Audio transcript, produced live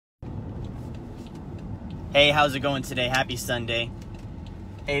Hey, how's it going today? Happy Sunday.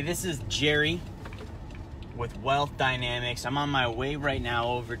 Hey, this is Jerry with Wealth Dynamics. I'm on my way right now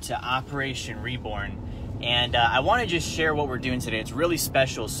over to Operation Reborn, and I want to just share what we're doing today. It's really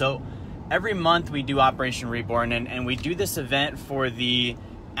special. So every month we do Operation Reborn, and we do this event for the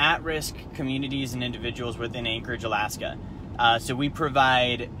at-risk communities and individuals within Anchorage, Alaska. So we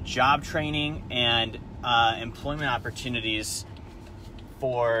provide job training and employment opportunities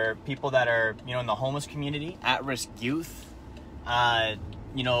for people that are, in the homeless community, at-risk youth,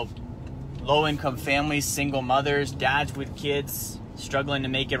 low-income families, single mothers, dads with kids struggling to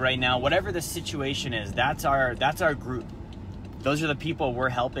make it right now. Whatever the situation is, that's our group. Those are the people we're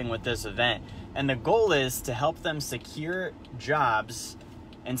helping with this event. And the goal is to help them secure jobs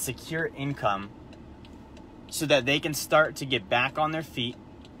and secure income so that they can start to get back on their feet,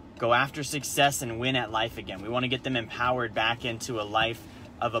 go after success, and win at life again. We want to get them empowered back into a life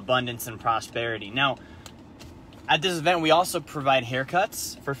of abundance and prosperity. Now, at this event, we also provide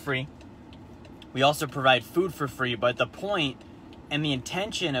haircuts for free. We also provide food for free, but the point and the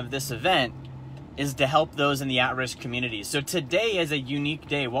intention of this event is to help those in the at-risk communities. So today is a unique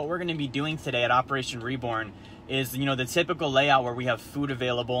day. What we're going to be doing today at Operation Reborn is, the typical layout where we have food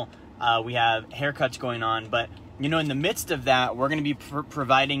available, we have haircuts going on, but, in the midst of that, we're going to be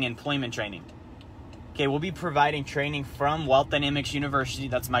providing employment training. Okay, we'll be providing training from Wealth Dynamics University.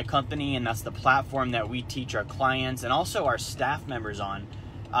 That's my company, and that's the platform that we teach our clients and also our staff members on.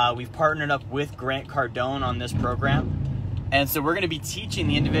 We've partnered up with Grant Cardone on this program. And so we're going to be teaching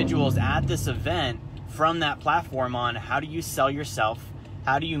the individuals at this event from that platform on how do you sell yourself,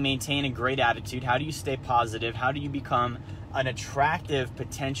 how do you maintain a great attitude, how do you stay positive, how do you become an attractive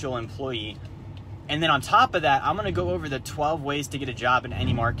potential employee. And then on top of that, I'm going to go over the 12 ways to get a job in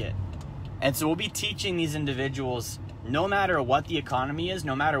any market. And so we'll be teaching these individuals, no matter what the economy is,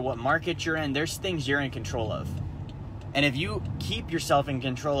 no matter what market you're in, there's things you're in control of. And if you keep yourself in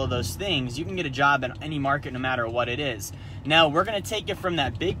control of those things, you can get a job in any market, no matter what it is. Now, we're going to take it from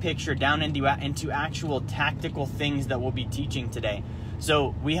that big picture down into actual tactical things that we'll be teaching today.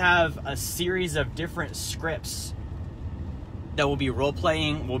 So we have a series of different scripts that we'll be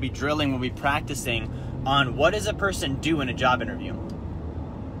role-playing, we'll be drilling, we'll be practicing on what does a person do in a job interview.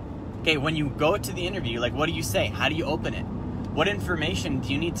 Okay, when you go to the interview, what do you say? How do you open it? What information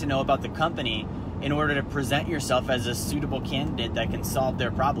do you need to know about the company in order to present yourself as a suitable candidate that can solve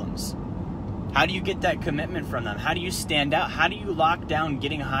their problems? How do you get that commitment from them? How do you stand out? How do you lock down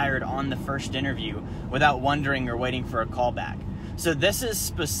getting hired on the first interview without wondering or waiting for a callback? So this is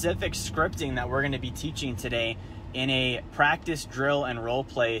specific scripting that we're going to be teaching today in a practice, drill, and role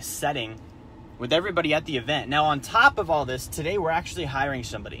play setting with everybody at the event. Now, on top of all this, today we're actually hiring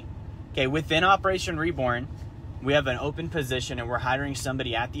somebody. Okay, within Operation Reborn, we have an open position and we're hiring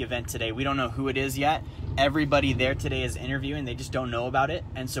somebody at the event today. We don't know who it is yet. Everybody there today is interviewing. They just don't know about it.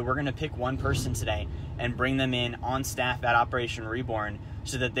 And so we're going to pick one person today and bring them in on staff at Operation Reborn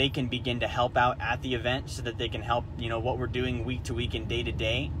so that they can begin to help out at the event, so that they can help, what we're doing week to week and day to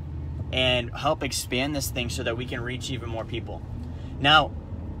day, and help expand this thing so that we can reach even more people. Now,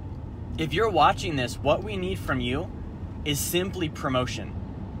 if you're watching this, what we need from you is simply promotion.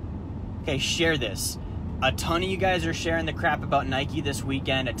 Okay, share this. A ton of you guys are sharing the crap about Nike this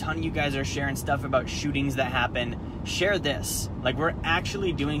weekend. A ton of you guys are sharing stuff about shootings that happen. Share this. We're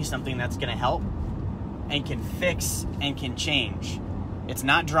actually doing something that's going to help and can fix and can change. It's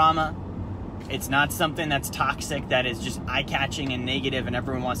not drama. It's not something that's toxic, that is just eye-catching and negative and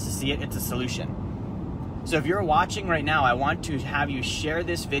everyone wants to see it. It's a solution. So if you're watching right now, I want to have you share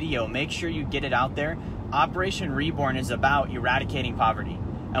this video. Make sure you get it out there. Operation Reborn is about eradicating poverty.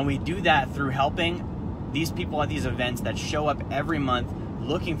 And we do that through helping these people at these events that show up every month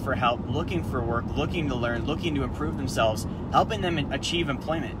looking for help, looking for work, looking to learn, looking to improve themselves, helping them achieve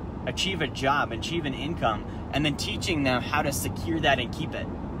employment, achieve a job, achieve an income, and then teaching them how to secure that and keep it.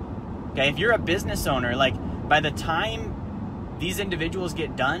 Okay, if you're a business owner, by the time these individuals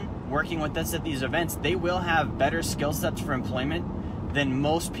get done working with us at these events, they will have better skill sets for employment than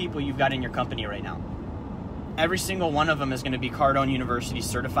most people you've got in your company right now. Every single one of them is going to be Cardone University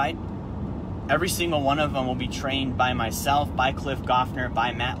certified. Every single one of them will be trained by myself, by Cliff Goffner,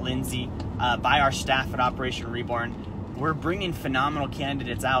 by Matt Lindsay, by our staff at Operation Reborn. We're bringing phenomenal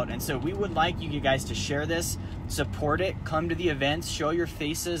candidates out. And so we would like you guys to share this, support it, come to the events, show your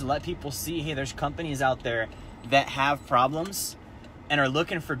faces, let people see, hey, there's companies out there that have problems and are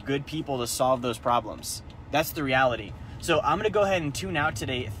looking for good people to solve those problems. That's the reality. So I'm going to go ahead and tune out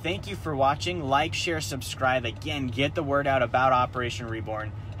today. Thank you for watching. Like, share, subscribe. Again, get the word out about Operation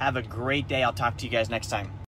Reborn. Have a great day. I'll talk to you guys next time.